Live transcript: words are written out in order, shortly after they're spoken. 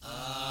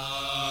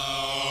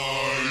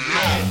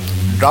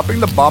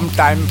dropping the bomb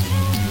time.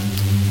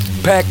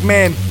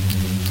 Pac-Man,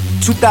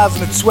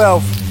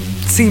 2012,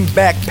 Team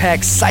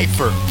BackPack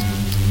Cypher.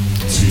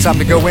 Time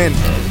to go in.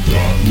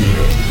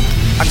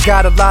 I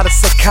got a lot of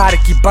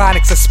psychotic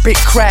ebonics. I spit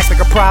crack like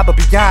a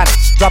probably on it.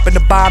 Dropping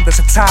the bomb that's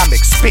atomic.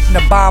 Spitting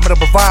the bomb and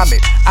a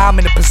vomit. I'm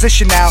in a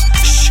position now.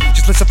 Shh,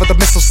 just listen for the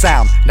missile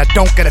sound. Now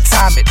don't gotta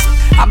time it.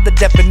 I'm the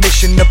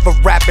definition of a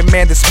rapping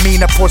man that's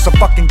mean. I pour some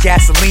fucking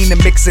gasoline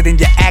and mix it in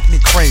your acne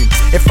cream.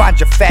 And find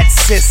your fat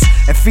sis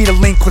and feed a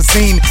lean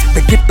cuisine.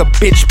 Then get the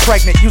bitch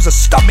pregnant. Use a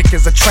stomach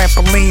as a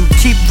trampoline.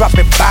 Keep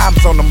dropping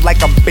bombs on them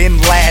like I'm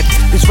Bin Laden.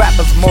 These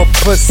rappers more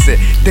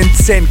pussy than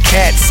 10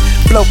 cats.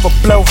 Blow for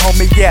blow,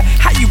 homie, yeah.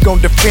 How you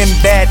gon' defend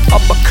that?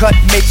 Uppercut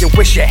make you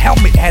wish your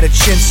helmet had a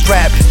chin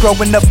strap.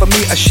 Growing up for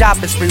me, a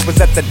shopping spree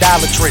was at the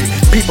Dollar Tree.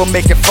 People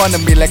making fun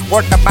of me like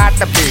what about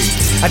to be?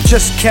 I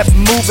just kept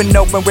moving,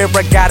 knowing where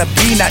I gotta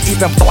be. Not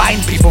even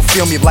blind people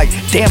feel me like,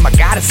 damn, I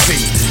gotta see.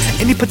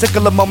 Any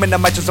particular moment I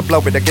might just blow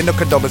it. I get no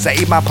condolence, I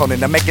eat my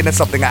opponent. I'm making it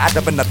something, I add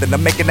for nothing.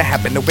 I'm making it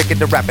happen, the wicked,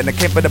 the rapping. I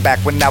came for the back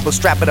when I was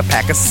strapping a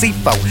pack of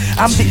C4.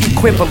 I'm the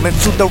equivalent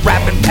to the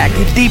rapping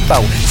Packy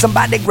Depot.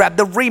 Somebody grab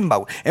the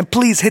remote and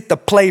please hit the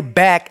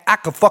playback. I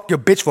could fuck your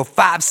bitch for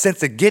 5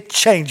 cents and get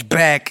change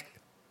back.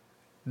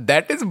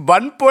 That is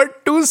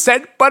 1.2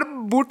 cent per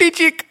booty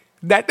cheek.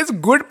 That is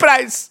good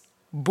price.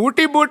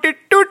 Booty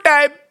 2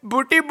 time.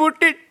 Booty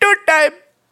 2 time.